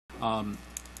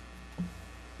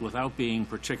Without being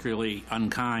particularly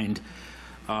unkind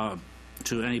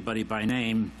to anybody by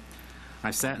name,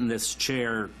 I sat in this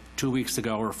chair 2 weeks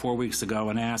ago or 4 weeks ago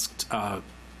and asked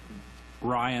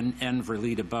Ryan and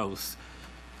Verlita both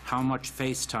how much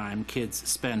FaceTime kids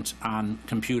spent on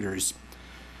computers,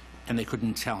 and they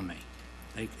couldn't tell me.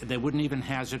 They wouldn't even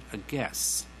hazard a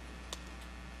guess.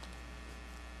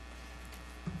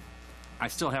 I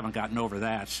still haven't gotten over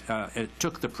that. It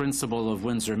took the principal of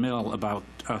Windsor Mill about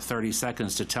 30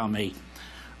 seconds to tell me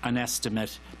an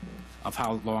estimate of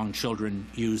how long children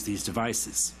use these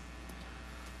devices.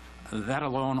 That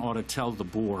alone ought to tell the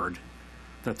board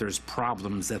that there's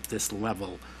problems at this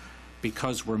level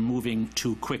because we're moving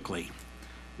too quickly,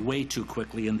 way too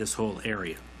quickly in this whole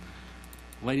area.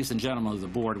 Ladies and gentlemen of the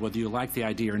board, whether you like the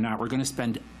idea or not, we're going to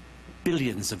spend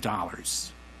billions of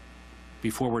dollars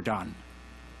before we're done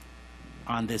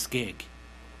on this gig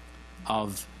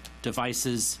of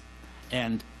devices,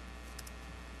 and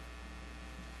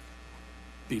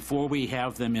before we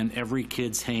have them in every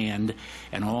kid's hand,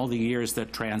 and all the years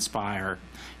that transpire,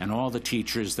 and all the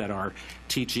teachers that are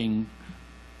teaching,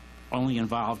 only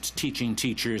involved teaching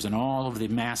teachers, and all of the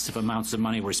massive amounts of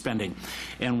money we're spending.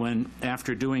 And when,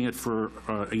 after doing it for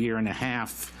a year and a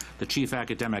half, the chief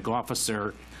academic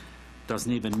officer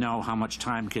doesn't even know how much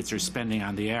time kids are spending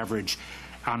on the average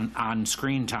on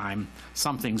screen time,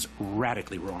 something's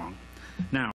radically wrong.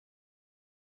 Now,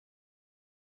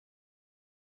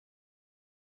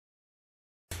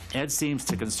 Ed seems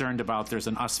to be concerned about there's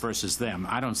an us versus them.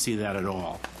 I don't see that at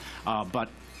all. But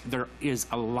there is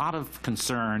a lot of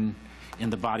concern in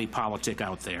the body politic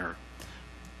out there.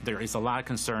 There is a lot of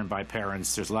concern by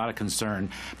parents. There's a lot of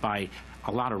concern by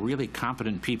a lot of really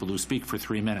competent people who speak for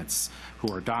 3 minutes,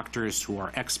 who are doctors, who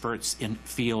are experts in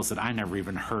fields that I never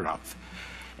even heard of.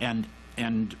 And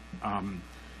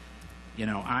you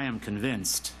know, I am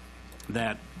convinced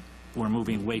that we're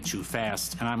moving way too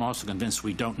fast, and I'm also convinced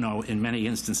we don't know in many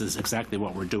instances exactly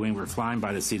what we're doing. We're flying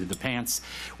by the seat of the pants.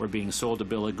 We're being sold a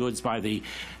bill of goods by the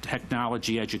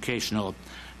technology educational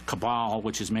cabal,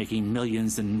 which is making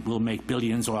millions and will make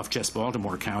billions off just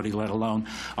Baltimore County, let alone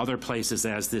other places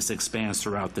as this expands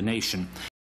throughout the nation.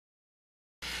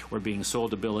 We're being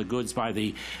sold a bill of goods by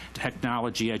the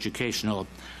technology educational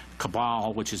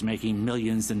cabal, which is making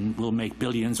millions and will make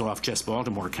billions off just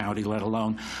Baltimore County, let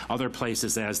alone other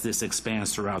places as this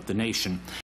expands throughout the nation.